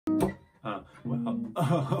Well,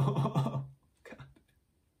 oh, God.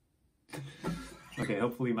 Okay,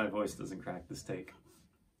 hopefully my voice doesn't crack this take.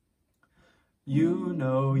 You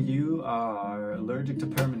know you are allergic to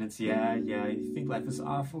permanence, yeah, yeah. You think life is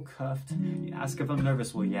awful cuffed. You ask if I'm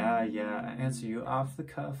nervous, well, yeah, yeah. I answer you off the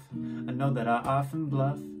cuff. I know that I often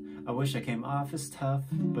bluff. I wish I came off as tough,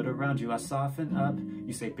 but around you I soften up.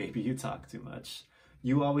 You say, baby, you talk too much.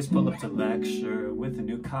 You always pull up to lecture with a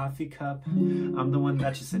new coffee cup. I'm the one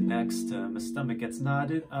that you sit next to. My stomach gets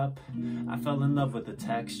knotted up. I fell in love with the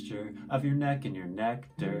texture of your neck and your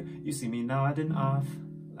nectar. You see me nodding off.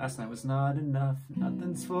 Last night was not enough.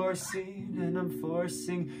 Nothing's foreseen and I'm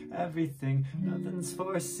forcing everything. Nothing's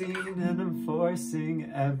foreseen and I'm forcing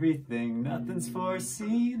everything. Nothing's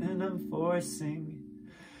foreseen and I'm forcing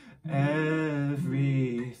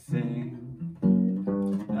everything.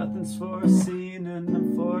 Nothing's foreseen and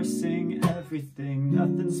I'm forcing everything.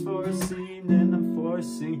 Nothing's foreseen and I'm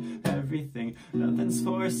forcing everything. Nothing's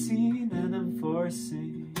foreseen and I'm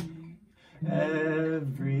forcing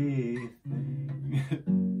everything.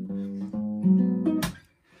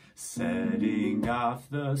 Setting off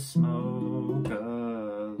the smoke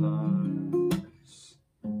alarms.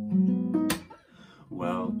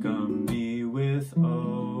 Welcome me with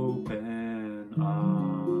open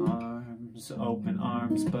arms. Open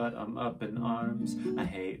arms, but I'm up in arms. I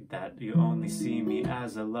hate that you only see me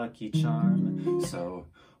as a lucky charm. So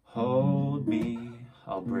hold me,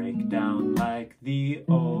 I'll break down like the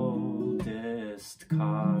oldest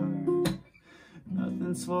car.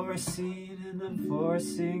 Nothing's foreseen and I'm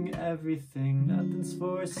forcing everything. Nothing's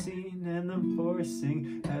foreseen and I'm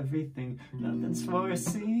forcing everything. Nothing's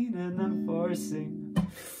foreseen and I'm forcing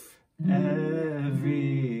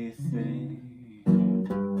everything.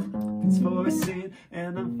 Nothing's foreseen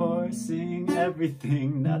and I'm forcing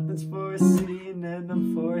everything. Nothing's foreseen and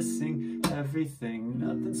I'm forcing everything.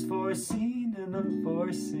 Nothing's foreseen and I'm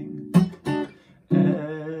forcing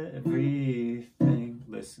everything.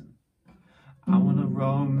 Listen. I wanna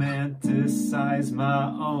romanticize my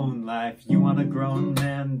own life. You want a grown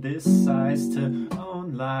man this size to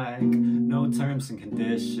own like no terms and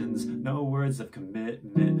conditions, no words of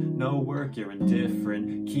commitment, no work, you're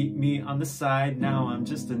indifferent. Keep me on the side, now I'm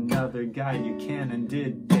just another guy you can and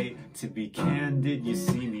did date. To be candid, you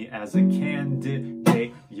see me as a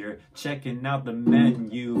candidate. You're checking out the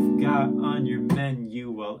men you've got on your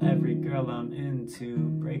menu. Well, every girl I'm into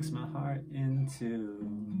breaks my heart in two.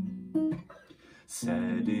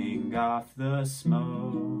 Setting off the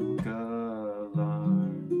smoke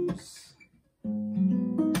alarms.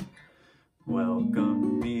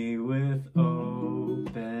 Welcome me with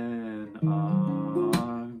open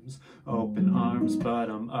arms. Open arms, but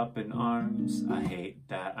I'm up in arms. I hate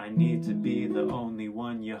that I need to be the only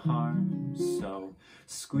one you harm. So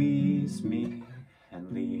squeeze me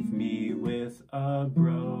and leave me with a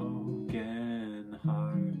broken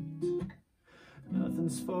heart.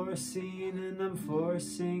 Nothing's foreseen and I'm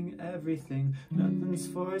forcing everything. Nothing's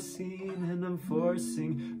foreseen and I'm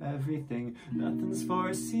forcing everything. Nothing's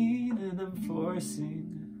foreseen and I'm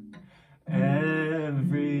forcing everything.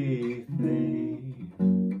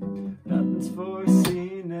 Nothing's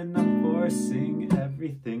foreseen and I'm forcing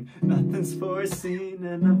everything. Nothing's foreseen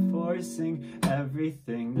and I'm forcing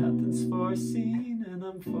everything. Nothing's foreseen and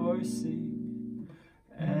I'm forcing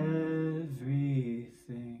everything.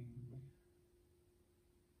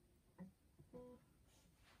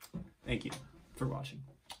 Thank you for watching.